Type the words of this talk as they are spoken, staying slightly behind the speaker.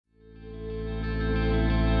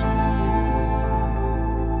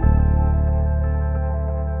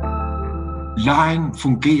Legen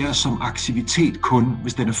fungerer som aktivitet kun,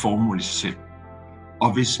 hvis den er formål i sig selv.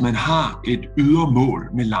 Og hvis man har et ydre mål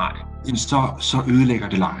med legen, så ødelægger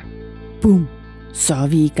det legen. Boom! Så er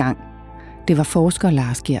vi i gang. Det var forsker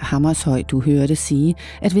Lars Geir Hammershøi, du hørte sige,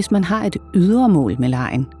 at hvis man har et ydre mål med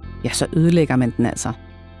legen, ja, så ødelægger man den altså.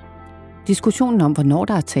 Diskussionen om, hvornår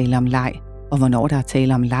der er tale om leg, og hvornår der er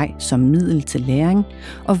tale om leg som middel til læring,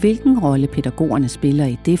 og hvilken rolle pædagogerne spiller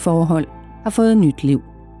i det forhold, har fået nyt liv.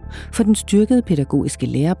 For den styrkede pædagogiske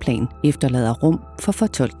læreplan efterlader rum for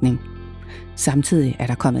fortolkning. Samtidig er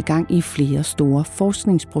der kommet gang i flere store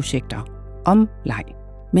forskningsprojekter om leg.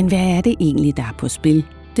 Men hvad er det egentlig, der er på spil?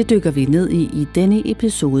 Det dykker vi ned i denne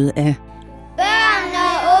episode af Børn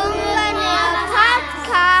og Ungerne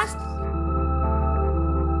podcast.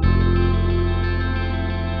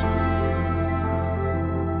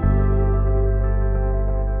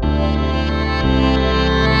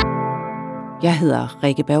 Jeg hedder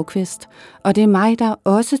Rikke Bergqvist, og det er mig, der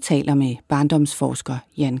også taler med barndomsforsker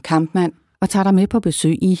Jan Kampmann og tager dig med på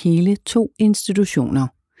besøg i hele 2 institutioner.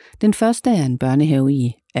 Den første er en børnehave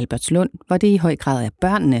i Albertslund, hvor det i høj grad er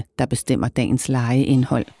børnene, der bestemmer dagens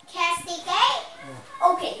legeindhold. Kan jeg stikke af?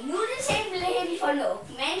 Okay, nu er det simpelthen for lukket.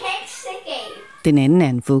 Man kan ikke stikke af. Den anden er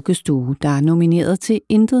en vuggestue, der er nomineret til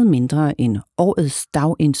intet mindre end Årets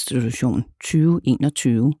Daginstitution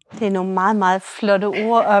 2021. Det er nogle meget, meget flotte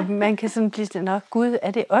ord, og man kan sådan blive sådan, gud,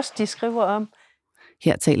 er det os, de skriver om?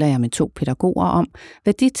 Her taler jeg med 2 pædagoger om,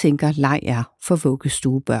 hvad de tænker leg er for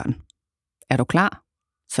vuggestuebørn. Er du klar?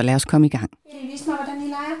 Så lad os komme i gang. Vil I vise mig, hvordan I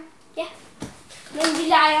leger? Ja, men vi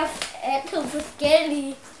leger altid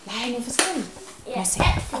forskellige. Leger I forskellige? Ja, altid.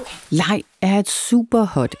 Okay. Leg er et super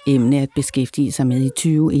hot emne at beskæftige sig med i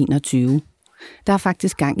 2021. Der er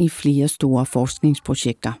faktisk gang i flere store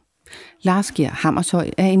forskningsprojekter. Lars Geir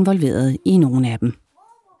Hammershøi er involveret i nogle af dem.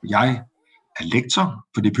 Jeg er lektor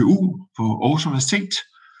på DPU på Aarhus Universitet,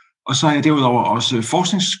 og så er jeg derudover også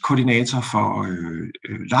forskningskoordinator for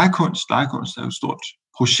legekunst. Legekunst er jo et stort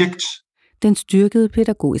projekt. Den styrkede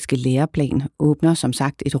pædagogiske læreplan åbner som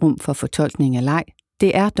sagt et rum for fortolkning af leg.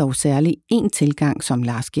 Det er dog særligt én tilgang, som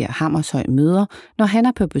Lars Geir Hammershøi møder, når han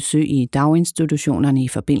er på besøg i daginstitutionerne i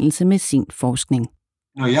forbindelse med sin forskning.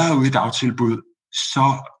 Når jeg er ude i dagtilbud,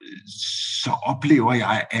 så oplever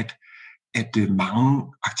jeg, at mange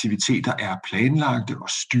aktiviteter er planlagte og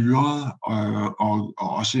styret, og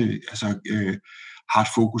også har et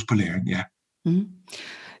fokus på læring, ja. Mm.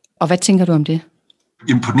 Og hvad tænker du om det?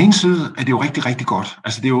 Jamen, på den ene side er det jo rigtig, rigtig godt.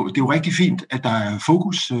 Altså, det er jo rigtig fint, at der er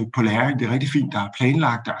fokus på læring. Det er rigtig fint, der er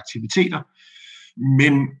planlagte aktiviteter.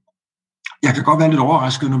 Men jeg kan godt være lidt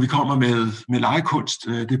overrasket, når vi kommer med legekunst.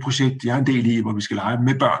 Det projekt, jeg er en del i, hvor vi skal lege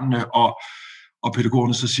med børnene, og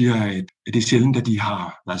pædagogerne så siger, at det er sjældent, at de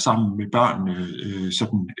har været sammen med børnene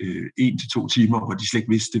 1 til 2 timer, hvor de slet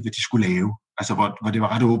ikke vidste, hvad de skulle lave. Altså, hvor det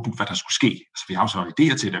var ret åbent, hvad der skulle ske. Altså, vi har jo så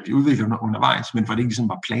idéer til det, vi udvikler undervejs, men hvor det ikke ligesom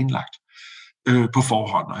var planlagt på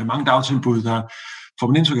forhånd. Og i mange dagtilbud, der får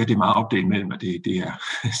man indtryk af, at det er meget opdelt mellem, at det er,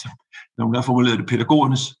 når man har formuleret det,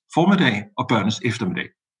 pædagogernes formiddag og børnenes eftermiddag.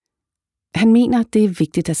 Han mener, det er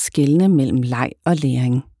vigtigt at skelne mellem leg og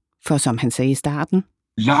læring. For som han sagde i starten,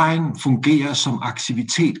 legen fungerer som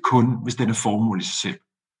aktivitet kun, hvis den er formål i sig selv.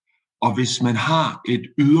 Og hvis man har et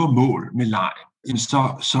ydre mål med legen,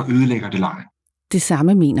 så ødelægger det legen. Det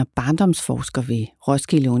samme mener barndomsforsker ved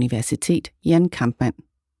Roskilde Universitet, Jan Kampmann.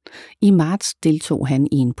 I marts deltog han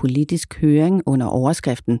i en politisk høring under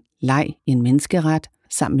overskriften Leg en menneskeret,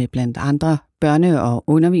 sammen med blandt andre børne- og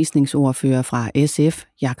undervisningsordfører fra SF,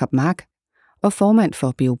 Jacob Mark, og formand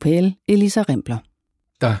for BUPL, Elisa Rimpler.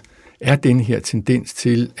 Der er den her tendens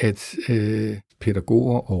til, at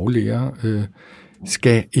pædagoger og lærere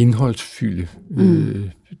skal indholdsfylde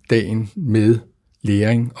dagen med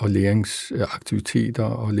læring og læringsaktiviteter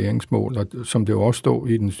og læringsmål, og som det jo også står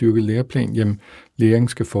i den styrkede læreplan, jamen læring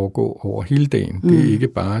skal foregå over hele dagen. Det er ikke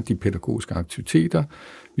bare de pædagogiske aktiviteter,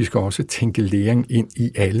 vi skal også tænke læring ind i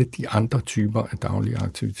alle de andre typer af daglige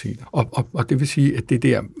aktiviteter. Og det vil sige, at det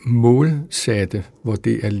der målsatte, hvor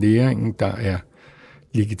det er læringen, der er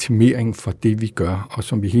legitimering for det, vi gør, og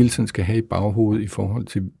som vi hele tiden skal have i baghovedet i forhold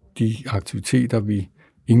til de aktiviteter, vi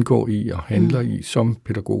indgår i og handler i som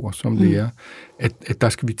pædagoger, som lærer, at der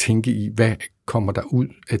skal vi tænke i, hvad kommer der ud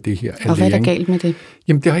af det her af og læring. hvad er der galt med det?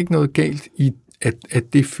 Jamen, der er ikke noget galt i,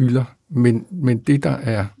 at det fylder, men det, der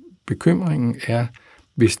er bekymringen, er,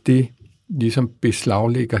 hvis det ligesom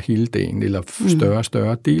beslaglægger hele dagen, eller større og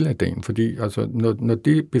større del af dagen. Fordi altså, når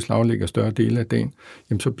det beslaglægger større del af dagen,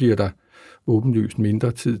 jamen, så bliver der åbenlyst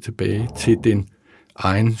mindre tid tilbage til den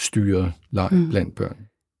egen styrede leg blandt børn.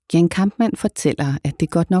 Jan Kampmann fortæller, at det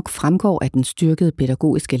godt nok fremgår af den styrkede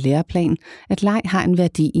pædagogiske læreplan, at leg har en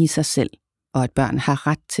værdi i sig selv. og at børn har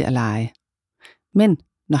ret til at lege. Men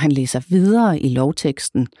når han læser videre i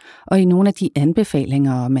lovteksten og i nogle af de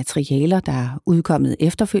anbefalinger og materialer, der er udkommet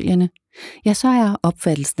efterfølgende, ja, så er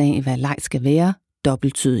opfattelsen af, hvad leg skal være,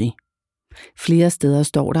 dobbelttydig. Flere steder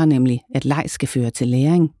står der nemlig, at leg skal føre til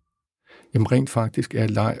læring. Jamen rent faktisk er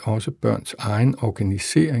leg også børns egen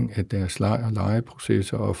organisering af deres leg og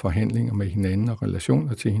legeprocesser og forhandlinger med hinanden og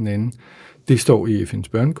relationer til hinanden. Det står i FN's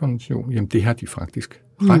børnekonvention. Jamen det har de faktisk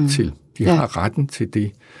ret til. De har retten til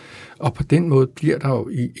det. Og på den måde bliver der jo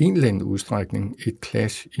i en eller anden udstrækning et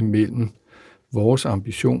clash imellem vores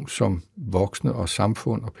ambition som voksne og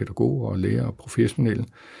samfund og pædagoger og lærere og professionelle,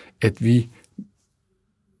 at vi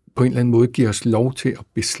på en eller anden måde giver os lov til at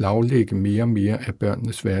beslaglægge mere og mere af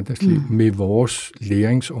børnenes hverdagsliv med vores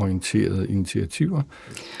læringsorienterede initiativer.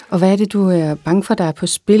 Og hvad er det, du er bange for, der er på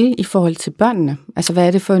spil i forhold til børnene? Altså, hvad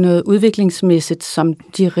er det for noget udviklingsmæssigt, som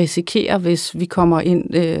de risikerer, hvis vi kommer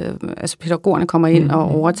ind, altså pædagogerne kommer ind og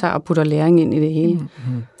overtager og putter læring ind i det hele?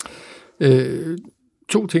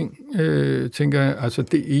 To ting, tænker jeg. Altså,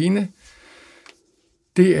 det ene,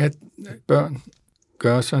 det er, at børn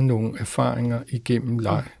gør sig nogle erfaringer igennem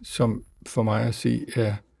leg, som for mig at se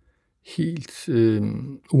er helt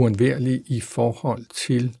uundværlige i forhold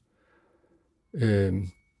til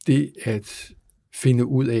det at finde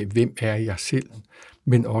ud af, hvem er jeg selv,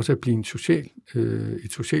 men også at blive et socialt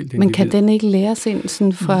individ. Men kan den ikke læres ind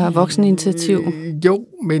sådan fra vokseninitiativ? Jo,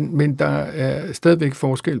 men der er stadigvæk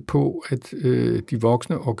forskel på, at de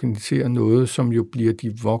voksne organiserer noget, som jo bliver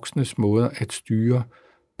de voksnes måder at styre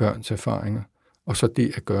børns erfaringer, og så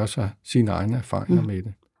det at gøre sig sine egne erfaringer med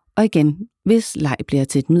det. Og igen, hvis leg bliver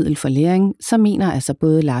til et middel for læring, så mener altså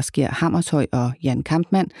både Lars Georg Hammershøi og Jan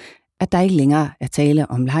Kampmann, at der ikke længere er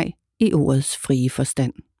tale om leg i ordets frie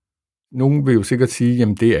forstand. Nogen vil jo sikkert sige,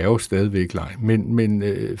 at det er jo stadigvæk leg, men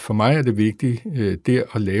for mig er det vigtigt der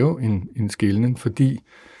at lave en skelnen, fordi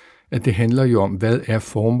at det handler jo om, hvad er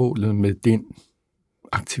formålet med den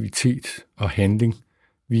aktivitet og handling,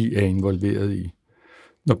 vi er involveret i.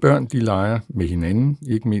 Når børn de leger med hinanden,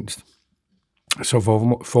 ikke mindst, så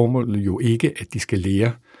formålet jo ikke, at de skal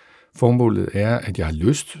lære. Formålet er, at jeg har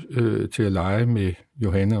lyst til at lege med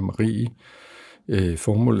Johanne og Marie.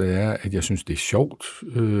 Formålet er, at jeg synes, det er sjovt.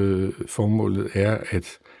 Formålet er, at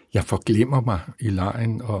jeg forglemmer mig i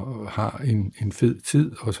legen og har en fed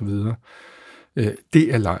tid osv.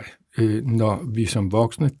 Det er leg. Når vi som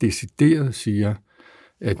voksne decideret siger,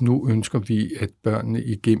 at nu ønsker vi, at børnene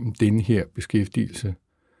igennem denne her beskæftigelse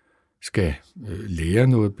skal lære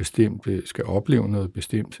noget bestemt, skal opleve noget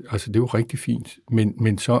bestemt. Altså det er jo rigtig fint,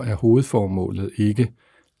 men så er hovedformålet ikke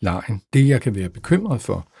legen. Det jeg kan være bekymret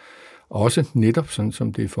for, også netop sådan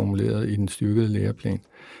som det er formuleret i den styrkede læreplan,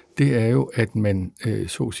 det er jo, at man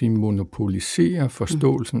så at sige monopoliserer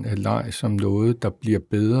forståelsen af leg som noget, der bliver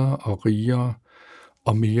bedre og rigere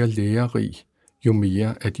og mere lærerig, jo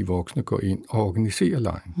mere at de voksne går ind og organiserer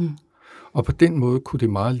legen. Og på den måde kunne det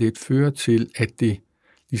meget let føre til, at det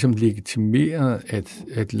ligesom legitimeret,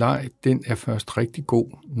 at leg, den er først rigtig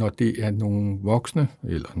god, når det er nogle voksne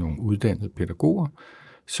eller nogle uddannede pædagoger,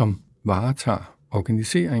 som varetager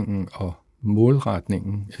organiseringen og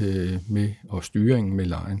målretningen med og styringen med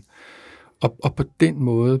legen. Og på den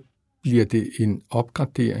måde bliver det en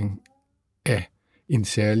opgradering af en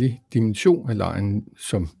særlig dimension af legen,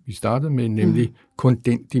 som vi startede med, nemlig kun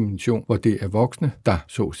den dimension, hvor det er voksne, der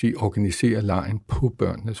så at sige organiserer legen på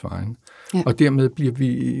børnenes vegne. Ja. Og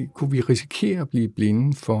dermed kunne vi risikere at blive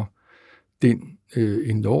blinde for den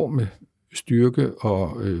enorme styrke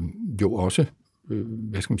og jo også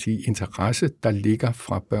interesse, der ligger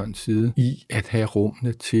fra børns side i at have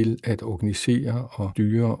rummene til at organisere og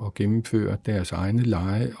styre og gennemføre deres egne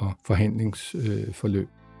lege- og forhandlingsforløb.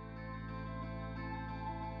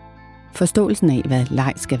 Forståelsen af, hvad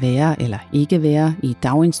leg skal være eller ikke være i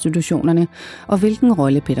daginstitutionerne, og hvilken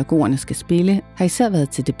rolle pædagogerne skal spille, har især været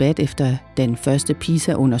til debat efter den første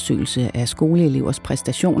PISA-undersøgelse af skoleelevers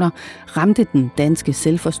præstationer ramte den danske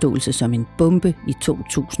selvforståelse som en bombe i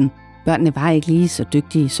 2000. Børnene var ikke lige så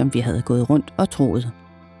dygtige, som vi havde gået rundt og troet.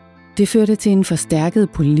 Det førte til en forstærket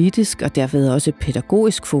politisk og derved også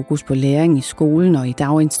pædagogisk fokus på læring i skolen og i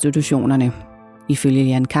daginstitutionerne. Ifølge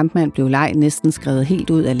Jan Kampmann blev leg næsten skrevet helt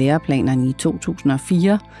ud af læreplanerne i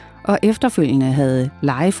 2004, og efterfølgende havde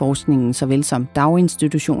legeforskningen såvel som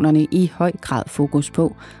daginstitutionerne i høj grad fokus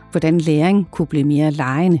på, hvordan læring kunne blive mere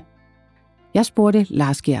legende. Jeg spurgte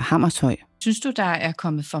Lars Georg Hammershøi. Synes du, der er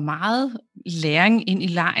kommet for meget læring ind i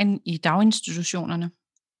legen i daginstitutionerne?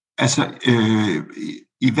 Altså,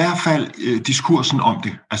 i hvert fald diskursen om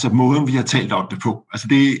det, altså måden, vi har talt om det på. Altså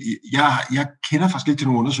jeg kender faktisk ikke til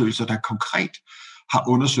nogle undersøgelser, der konkret har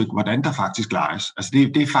undersøgt, hvordan der faktisk leges. Altså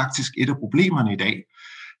det er faktisk et af problemerne i dag.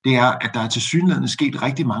 Det er, at der er tilsyneladende sket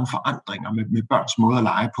rigtig mange forandringer med børns måde at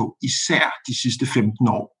lege på, især de sidste 15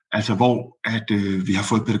 år. Altså hvor at, vi har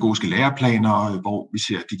fået pædagogiske læreplaner, hvor vi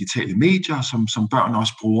ser digitale medier, som børn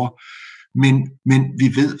også bruger. Men vi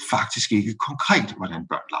ved faktisk ikke konkret, hvordan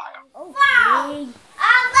børn leger.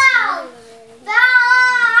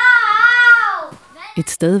 Et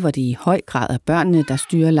sted, hvor det i høj grad er børnene, der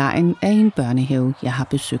styrer legen, er en børnehave, jeg har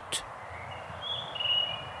besøgt.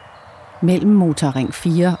 Mellem Motorring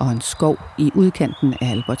 4 og en skov i udkanten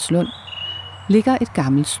af Albertslund ligger et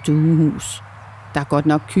gammelt stuehus. Der er godt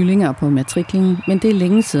nok kyllinger på matriklen, men det er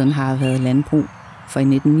længe siden har været landbrug. For i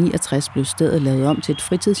 1969 blev stedet lavet om til et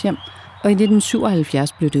fritidshjem, og i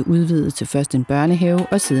 1977 blev det udvidet til først en børnehave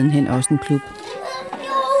og sidenhen også en klub.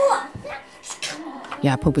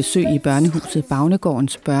 Jeg er på besøg i børnehuset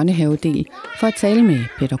Bagnegårdens børnehavedel for at tale med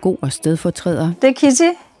pædagog og stedfortræder. Det er Kitty.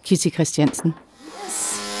 Kitty Christiansen.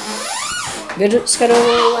 Skal du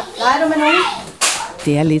lege med nogen?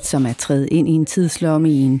 Det er lidt som at træde ind i en tidslomme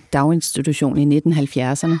i en daginstitution i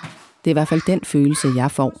 1970'erne. Det er i hvert fald den følelse,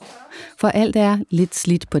 jeg får. For alt er lidt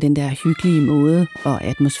slidt på den der hyggelige måde, og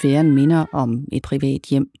atmosfæren minder om et privat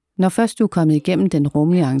hjem. Når først du er kommet igennem den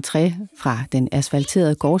rummelige entré fra den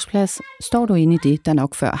asfalterede gårdsplads, står du inde i det, der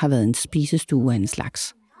nok før har været en spisestue af en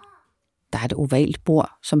slags. Der er et ovalt bord,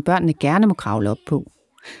 som børnene gerne må kravle op på.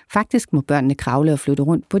 Faktisk må børnene kravle og flytte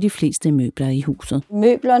rundt på de fleste møbler i huset.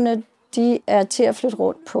 Møblerne, de er til at flytte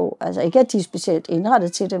rundt på. Altså ikke, at de er specielt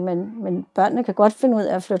indrettet til det, men børnene kan godt finde ud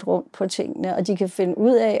af at flytte rundt på tingene, og de kan finde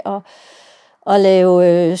ud af at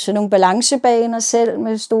lave sådan nogle balancebaner selv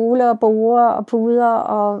med stole og borde og puder,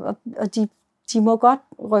 og de må godt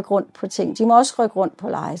rykke rundt på ting. De må også rykke rundt på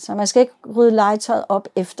leje, så man skal ikke rydde legetøjet op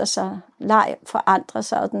efter sig. Leg forandrer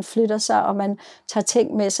sig, og den flytter sig, og man tager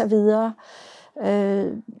ting med sig videre.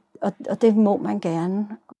 Og det må man gerne.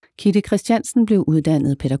 Kitty Christiansen blev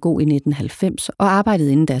uddannet pædagog i 1990 og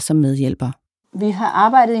arbejdede inden da som medhjælper. Vi har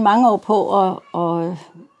arbejdet i mange år på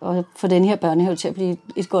at få den her børnehave til at blive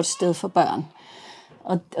et godt sted for børn.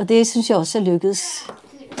 Og det synes jeg også er lykkedes.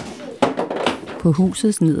 På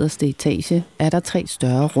husets nederste etage er der 3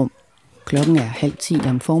 større rum. Klokken er 9:30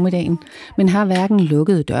 om formiddagen, men har hverken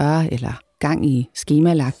lukkede døre eller gang i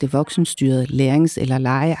skemalagte voksenstyrede lærings- eller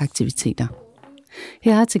legeaktiviteter.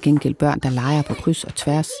 Her er til gengæld børn, der leger på kryds og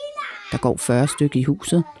tværs. Der går 40 stykker i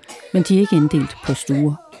huset, men de er ikke inddelt på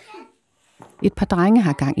stuer. Et par drenge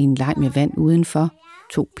har gang i en leg med vand udenfor.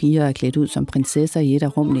 2 piger er klædt ud som prinsesser i et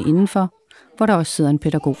af rummene indenfor, hvor der også sidder en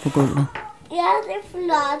pædagog på gulvet. Ja, det er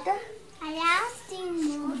flot.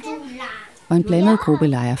 Og en blandet gruppe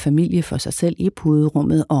leger familie for sig selv i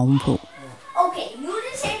puderummet ovenpå. Okay, nu er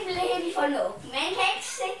det simpelthen for nok. Man kan ikke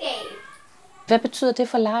se galt. Hvad betyder det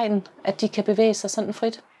for legen, at de kan bevæge sig sådan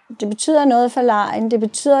frit? Det betyder noget for legen. Det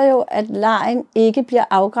betyder jo, at legen ikke bliver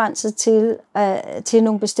afgrænset til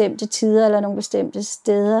nogle bestemte tider eller nogle bestemte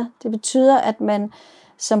steder. Det betyder, at man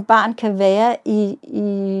som barn kan være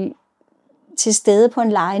til stede på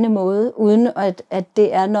en legende måde, uden at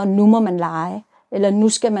det er, når nu må man lege, eller nu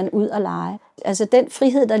skal man ud og lege. Altså den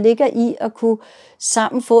frihed, der ligger i at kunne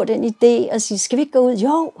sammen få den idé og sige, skal vi ikke gå ud?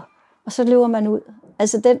 Jo! Og så løber man ud.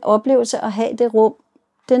 Altså den oplevelse at have det rum,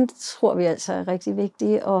 den tror vi altså er rigtig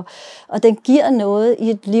vigtig, og den giver noget i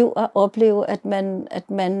et liv at opleve, at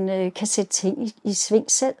man kan sætte ting i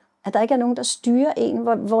sving selv. At der ikke er nogen, der styrer en,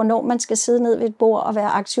 hvornår man skal sidde ned ved et bord og være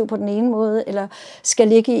aktiv på den ene måde, eller skal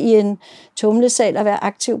ligge i en tumlesal og være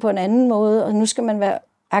aktiv på en anden måde, og nu skal man være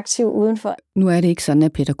aktiv udenfor. Nu er det ikke sådan,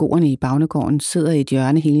 at pædagogerne i Bagnegården sidder i et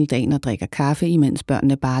hjørne hele dagen og drikker kaffe, imens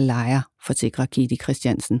børnene bare leger, forsikrer Kitty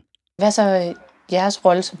Christiansen. Hvad er så jeres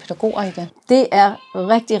rolle som pædagoger i det? Det er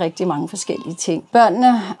rigtig, rigtig mange forskellige ting.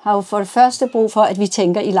 Børnene har jo for det første brug for, at vi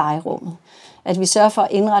tænker i legerummet. At vi sørger for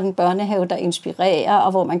at indrette en børnehave, der inspirerer,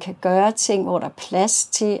 og hvor man kan gøre ting, hvor der er plads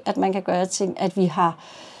til, at man kan gøre ting. At vi har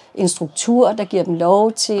en struktur, der giver dem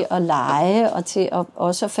lov til at lege, og til at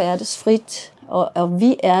også færdes frit. Og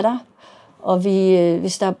vi er der. Og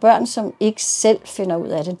hvis der er børn, som ikke selv finder ud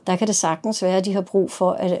af det, der kan det sagtens være, at de har brug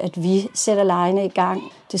for, at vi sætter legene i gang.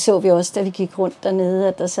 Det så vi også, da vi gik rundt dernede,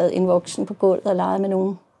 at der sad en voksen på gulvet og legede med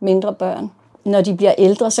nogle mindre børn. Når de bliver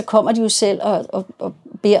ældre, så kommer de jo selv og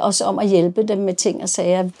beder os om at hjælpe dem med ting og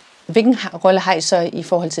sager. Hvilken rolle har I så i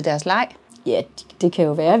forhold til deres leg? Ja, det kan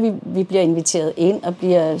jo være, at vi bliver inviteret ind og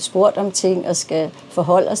bliver spurgt om ting og skal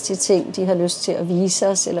forholde os til ting, de har lyst til at vise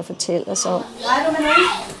os eller fortælle os om. Leger du med nogen?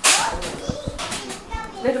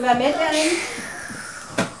 Vil du være med derinde?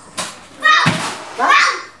 Hvad?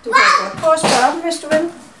 Du kan godt prøve at spørge dem, hvis du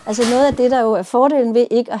vil. Altså noget af det, der jo er fordelen ved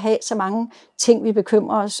ikke at have så mange ting, vi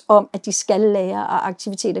bekymrer os om, at de skal lære, og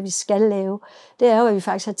aktiviteter, vi skal lave, det er jo, at vi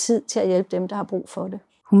faktisk har tid til at hjælpe dem, der har brug for det.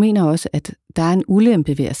 Hun mener også, at der er en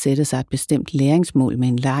ulempe ved at sætte sig et bestemt læringsmål med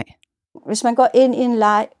en leg. Hvis man går ind i en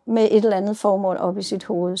leg med et eller andet formål op i sit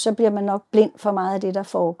hoved, så bliver man nok blind for meget af det, der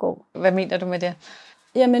foregår. Hvad mener du med det?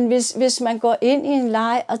 Jamen, hvis man går ind i en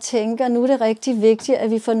leg og tænker, nu er det rigtig vigtigt,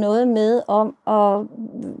 at vi får noget med om at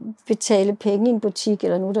betale penge i en butik,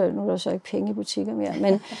 eller nu er der så ikke penge i butikker mere,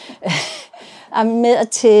 men med at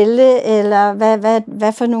tælle, eller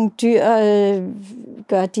hvad for nogle dyr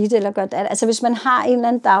gør dit eller gør det. Altså, hvis man har en eller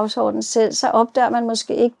anden dagsorden selv, så opdager man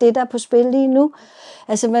måske ikke det, der er på spil lige nu.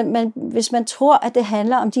 Altså, hvis man tror, at det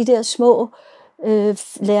handler om de der små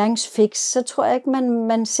læringsfix, så tror jeg ikke,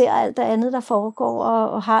 man ser alt det andet, der foregår,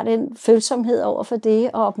 og har den følsomhed over for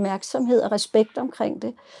det, og opmærksomhed og respekt omkring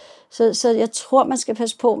det. Så jeg tror, man skal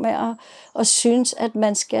passe på med at synes, at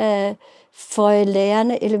man skal føje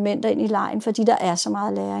lærende elementer ind i legen, fordi der er så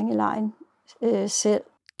meget læring i legen selv.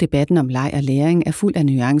 Debatten om leg og læring er fuld af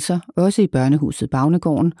nuancer, også i børnehuset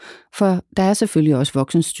Bagnegården, for der er selvfølgelig også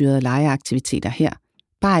voksenstyrede legeaktiviteter her,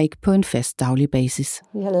 bare ikke på en fast daglig basis.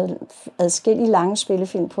 Vi har lavet adskillige lange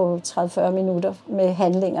spillefilm på 30-40 minutter med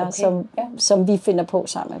handlinger, som vi finder på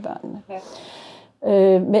sammen med børnene. Ja.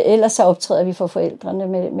 Men ellers så optræder vi for forældrene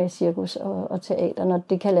med cirkus og teater, når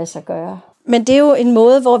det kan lade sig gøre. Men det er jo en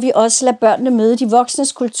måde, hvor vi også lader børnene møde de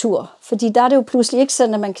voksnes kultur. Fordi der er det jo pludselig ikke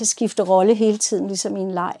sådan, at man kan skifte rolle hele tiden, ligesom i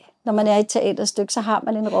en leg. Når man er i et teaterstykke, så har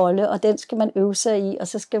man en rolle, og den skal man øve sig i, og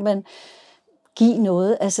så skal man give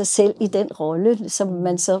noget af sig selv i den rolle, som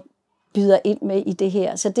man så byder ind med i det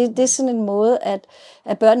her. Så det er sådan en måde,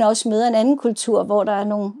 at børnene også møder en anden kultur, hvor der er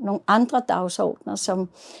nogle andre dagsordner, som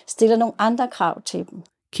stiller nogle andre krav til dem.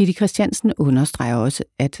 Kitty Christiansen understreger også,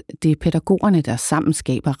 at det er pædagogerne, der sammen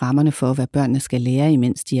skaber rammerne for, hvad børnene skal lære,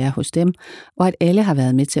 imens de er hos dem, og at alle har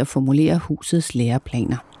været med til at formulere husets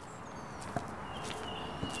læreplaner.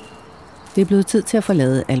 Det er blevet tid til at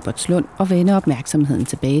forlade Albertslund og vende opmærksomheden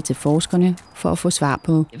tilbage til forskerne for at få svar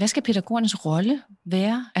på, hvad skal pædagogernes rolle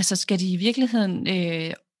være? Altså skal de i virkeligheden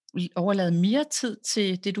overlade mere tid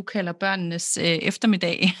til det, du kalder børnenes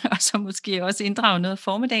eftermiddag, og så måske også inddrage noget af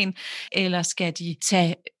formiddagen, eller skal de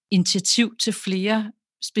tage initiativ til flere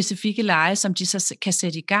specifikke lege, som de så kan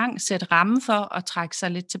sætte i gang, sætte rammen for og trække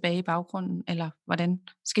sig lidt tilbage i baggrunden, eller hvordan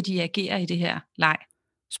skal de agere i det her leg?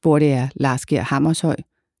 Spurgte jeg Lars Geer Hammershøi.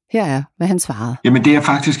 Her er, hvad han svarede. Jamen, det er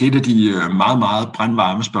faktisk et af de meget, meget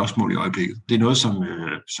brandvarme spørgsmål i øjeblikket. Det er noget,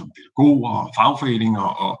 som pædagoger, fagforeninger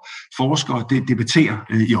og forskere debatterer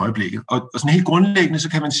i øjeblikket. Og sådan helt grundlæggende, så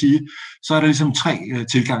kan man sige, så er der ligesom 3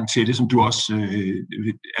 tilgange til det, som du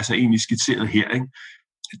også egentlig skitserede her, ikke?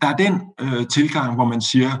 Der er den tilgang, hvor man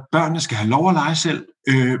siger, at børnene skal have lov at lege selv,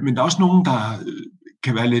 men der er også nogen, der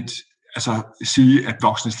kan være lidt, sige, at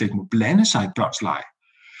voksne slet ikke må blande sig i børns leg.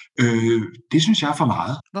 Det synes jeg er for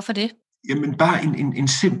meget. Hvorfor det? Jamen bare en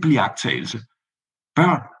simpel iagttagelse.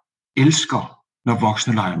 Børn elsker, når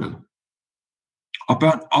voksne leger med. Og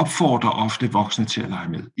børn opfordrer ofte voksne til at lege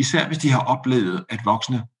med. Især hvis de har oplevet, at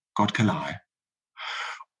voksne godt kan lege.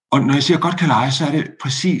 Og når jeg siger godt kan lege, så er det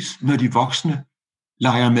præcis, når de voksne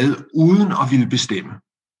leger med uden at ville bestemme.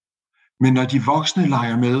 Men når de voksne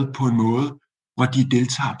leger med på en måde, hvor de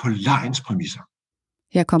deltager på legens præmisser.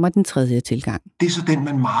 Her kommer den 3. tilgang. Det er så den,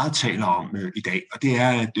 man meget taler om i dag, og det er,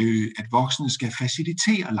 at voksne skal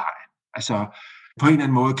facilitere legen. Altså på en eller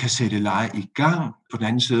anden måde kan sætte lege i gang. På den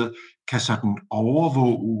anden side kan sådan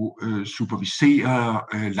overvåge, supervisere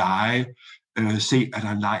lege, se, at der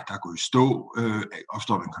er en leg, der er gået i stå,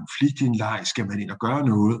 opstår der en konflikt i en leg, skal man ind og gøre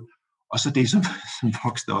noget. Og så det, som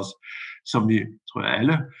voksne også, som vi, tror jeg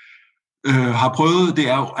alle, har prøvet, det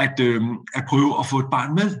er jo at prøve at få et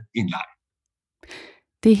barn med i en leg.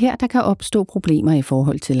 Det er her, der kan opstå problemer i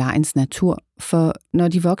forhold til legens natur, for når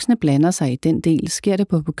de voksne blander sig i den del, sker det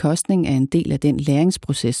på bekostning af en del af den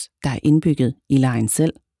læringsproces, der er indbygget i legen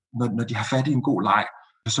selv. Når de har fat i en god leg,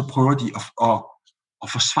 så prøver de at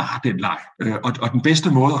forsvare den leg. Og den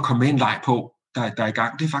bedste måde at komme med en leg på, der er i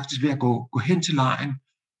gang, det er faktisk ved at gå hen til legen,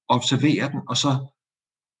 observere den, og så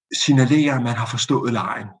signalere, at man har forstået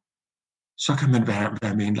legen. Så kan man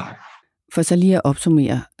være med i en leg. For så lige at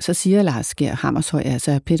opsummere, så siger Lars Geer Hammershøi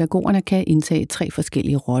altså, at pædagogerne kan indtage 3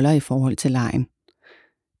 forskellige roller i forhold til legen.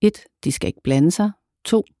 1. De skal ikke blande sig.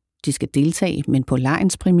 2. De skal deltage, men på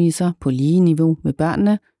legens præmisser, på lige niveau med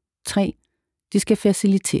børnene. 3. De skal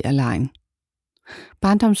facilitere legen.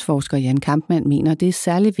 Barndomsforsker Jan Kampmann mener, det er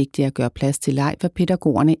særlig vigtigt at gøre plads til leg, hvor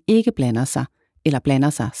pædagogerne ikke blander sig, eller blander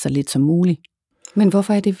sig så lidt som muligt. Men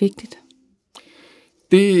hvorfor er det vigtigt?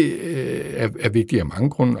 Det er vigtigt af mange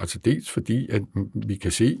grunde, altså dels fordi, at vi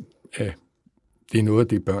kan se, at det er noget af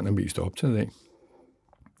det, børn er mest optaget af.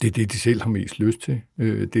 Det er det, de selv har mest lyst til.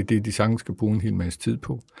 Det er det, de sagtens skal bruge en hel masse tid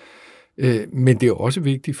på. Men det er også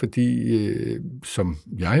vigtigt, fordi, som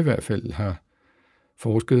jeg i hvert fald har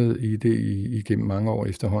forsket i det igennem mange år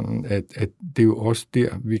efterhånden, at det er jo også der,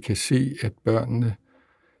 vi kan se, at børnene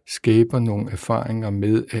skaber nogle erfaringer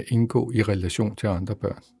med at indgå i relation til andre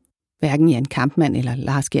børn. Hverken Jan Kampmann eller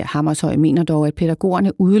Lars Georg Hammershøi mener dog, at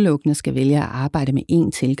pædagogerne udelukkende skal vælge at arbejde med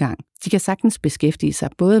én tilgang. De kan sagtens beskæftige sig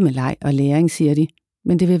både med leg og læring, siger de,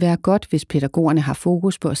 men det vil være godt, hvis pædagogerne har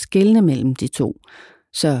fokus på at skelne mellem de to,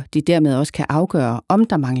 så de dermed også kan afgøre, om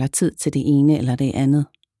der mangler tid til det ene eller det andet.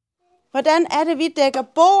 Hvordan er det, vi dækker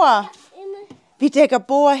bord? Vi dækker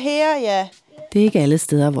bord her, ja. Det er ikke alle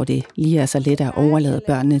steder, hvor det lige er så let at overlade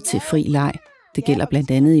børnene til fri leg. Det gælder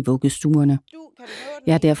blandt andet i vuggestuerne.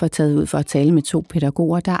 Jeg har derfor taget ud for at tale med 2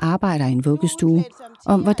 pædagoger, der arbejder i en vuggestue,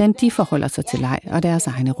 om hvordan de forholder sig til leg og deres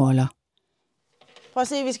egne roller. Prøv at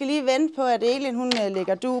se, vi skal lige vente på, at Elin hun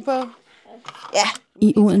lægger du på. Ja.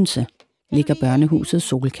 I Odense ligger børnehuset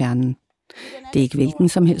Solkernen. Det er ikke hvilken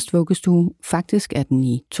som helst vuggestue. Faktisk er den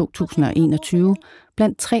i 2021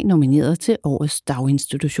 blandt 3 nomineret til årets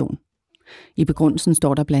daginstitution. I begrundelsen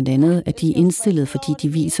står der blandt andet, at de er indstillet, fordi de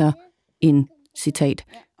viser en, citat,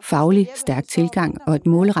 faglig stærk tilgang og et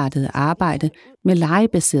målrettet arbejde med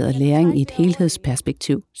legebaseret læring i et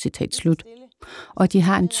helhedsperspektiv, citat slut. Og de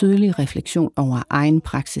har en tydelig refleksion over egen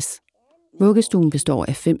praksis. Vuggestuen består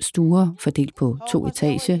af 5 stuer, fordelt på 2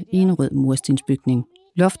 etager i en rød murstensbygning.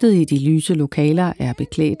 Loftet i de lyse lokaler er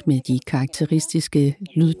beklædt med de karakteristiske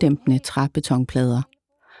lyddæmpende træbetonplader.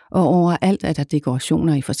 Og overalt er der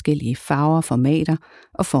dekorationer i forskellige farver, formater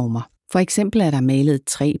og former. For eksempel er der malet et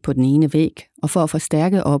træ på den ene væg, og for at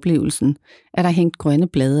forstærke oplevelsen er der hængt grønne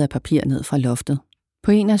blade af papir ned fra loftet.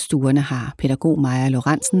 På en af stuerne har pædagog Maja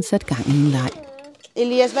Lorentzen sat gang i en leg.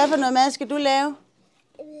 Elias, hvad for noget mad skal du lave?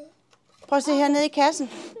 Prøv at se hernede i kassen.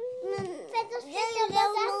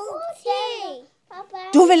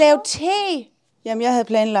 Du vil lave te? Jamen, jeg havde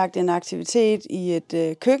planlagt en aktivitet i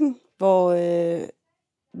et køkken, hvor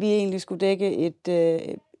vi egentlig skulle dække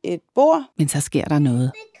et bord. Men så sker der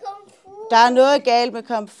noget. Der er noget galt med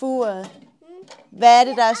komfuret. Hvad er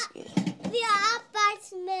det, der er Vi er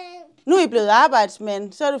arbejdsmænd. Nu er I blevet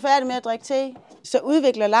arbejdsmænd, så er du færdig med at drikke te. Så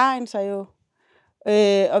udvikler legen sig jo.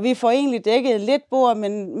 Og vi får egentlig dækket lidt bord,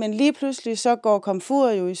 men lige pludselig så går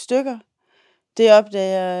komfuret jo i stykker. Det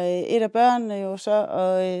opdager et af børnene jo så,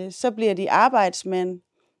 og så bliver de arbejdsmænd.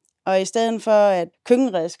 Og i stedet for, at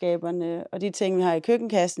køkkenredskaberne og de ting, vi har i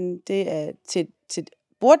køkkenkassen, det er til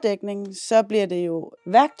borddækning, så bliver det jo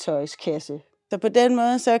værktøjskasse. Så på den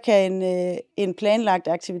måde, så kan en planlagt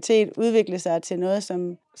aktivitet udvikle sig til noget,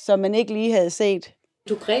 som man ikke lige havde set.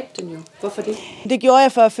 Du greb dem jo. Hvorfor det? Det gjorde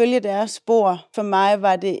jeg for at følge deres spor. For mig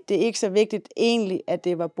var det ikke så vigtigt egentlig, at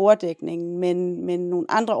det var borddækningen, men nogle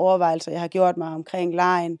andre overvejelser, jeg har gjort mig omkring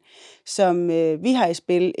legen, som vi har i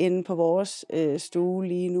spil inde på vores stue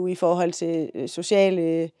lige nu i forhold til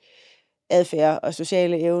sociale adfærd og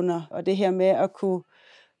sociale evner. Og det her med at kunne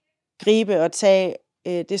gribe og tage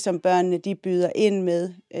det, som børnene de byder ind med,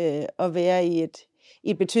 og være i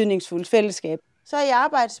et betydningsfuldt fællesskab. Så er I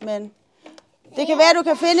arbejdsmænd. Det kan være, at du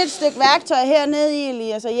kan finde et stykke værktøj hernede i,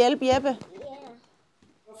 Elias, og hjælpe Jeppe.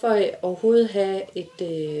 Hvorfor overhovedet have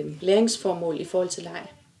et læringsformål i forhold til leg?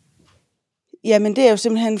 Jamen, det er jo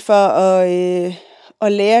simpelthen for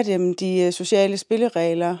at lære dem de sociale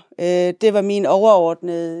spilleregler. Det var min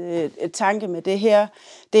overordnede tanke med det her.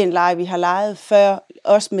 Det er en leg, vi har leget før,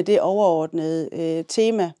 også med det overordnede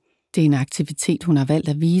tema. Det er en aktivitet, hun har valgt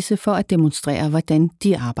at vise for at demonstrere, hvordan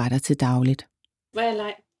de arbejder til dagligt. Hvad er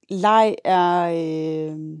leg? Leg er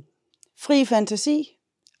fri fantasi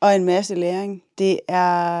og en masse læring. Det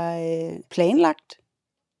er planlagt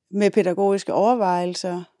med pædagogiske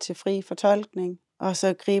overvejelser til fri fortolkning. Og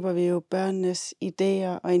så griber vi jo børnenes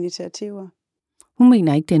idéer og initiativer. Hun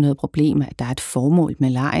mener ikke, det er noget problem, at der er et formål med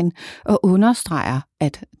legen, og understreger,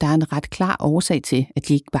 at der er en ret klar årsag til, at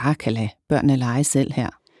de ikke bare kan lade børnene lege selv her.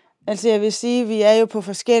 Altså jeg vil sige, at vi er jo på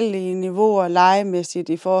forskellige niveauer legemæssigt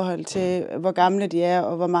i forhold til, hvor gamle de er,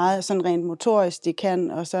 og hvor meget sådan rent motorisk de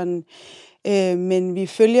kan. Og sådan. Men vi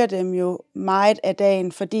følger dem jo meget af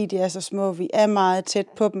dagen, fordi de er så små. Vi er meget tæt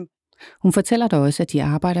på dem. Hun fortæller da også, at de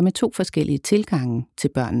arbejder med 2 forskellige tilgange til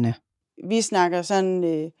børnene. Vi snakker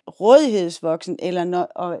sådan rådighedsvoksen,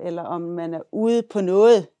 eller om man er ude på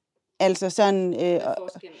noget. Altså sådan,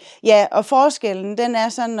 og forskellen, den er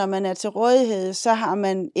sådan, når man er til rådighed, så har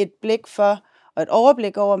man et blik for, og et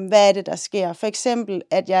overblik over, hvad er det, der sker. For eksempel,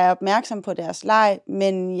 at jeg er opmærksom på deres leg,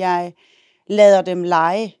 men jeg lader dem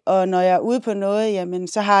lege. Og når jeg er ude på noget, jamen,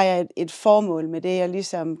 så har jeg et formål med det, jeg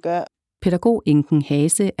ligesom gør. Pædagog Inken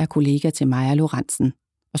Hase er kollega til Maja Lorentzen,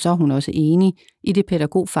 og så er hun også enig i det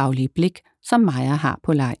pædagogfaglige blik, som Maja har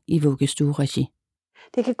på leg i vuggestueregi.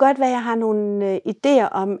 Det kan godt være, at jeg har nogle idéer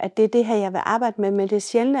om, at det er det her, jeg vil arbejde med, men det er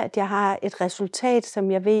sjældent, at jeg har et resultat,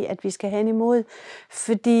 som jeg ved, at vi skal have imod.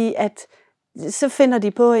 Fordi at så finder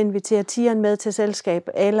de på at invitere tigeren med til selskab,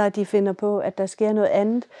 eller de finder på, at der sker noget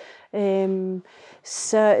andet.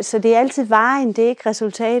 Så det er altid vejen, det er ikke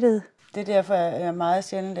resultatet. Det er derfor, jeg meget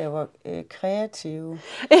sjældent laver kreative,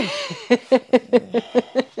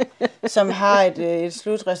 som har et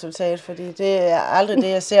slutresultat, fordi det er aldrig det,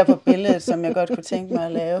 jeg ser på billedet, som jeg godt kunne tænke mig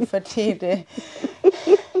at lave,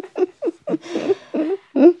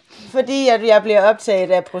 fordi at jeg bliver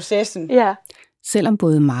optaget af processen. Ja. Selvom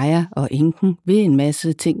både Maja og Inken vil en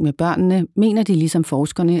masse ting med børnene, mener de ligesom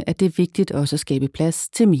forskerne, at det er vigtigt også at skabe plads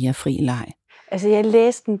til mere fri leg. Altså, jeg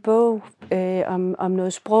læste en bog om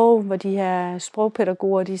noget sprog, hvor de her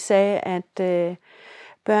sprogpædagoger, de sagde, at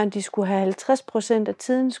børn, de skulle have 50% af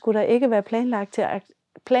tiden, skulle der ikke være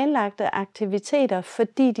planlagte aktiviteter,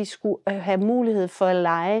 fordi de skulle have mulighed for at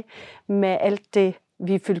lege med alt det,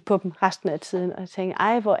 vi fyldte på dem resten af tiden. Og jeg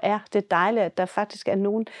tænkte, hvor er det dejligt, at der faktisk er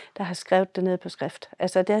nogen, der har skrevet det ned på skrift.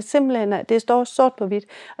 Altså, det er simpelthen, det står sort på hvidt,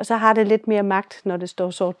 og så har det lidt mere magt, når det står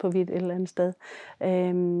sort på hvidt et eller andet sted.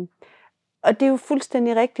 Og det er jo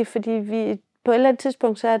fuldstændig rigtigt, fordi vi på et eller andet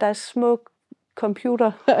tidspunkt, så er der små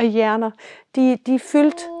computer og hjerner. De er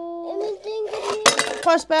fyldt.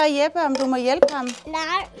 Prøv at spørge Jeppe, om du må hjælpe ham.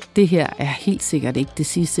 Nej. Det her er helt sikkert ikke det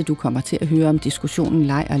sidste, du kommer til at høre om diskussionen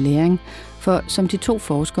leg og læring, for som de to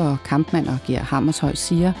forskere, Kampmann og Gert Hammershøi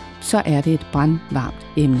siger, så er det et brandvarmt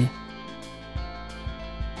emne.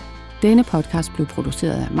 Denne podcast blev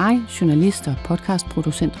produceret af mig, journalist og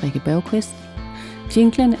podcastproducent Rikke Bergqvist.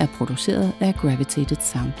 Jinglen er produceret af Gravitated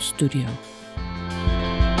Sound Studio.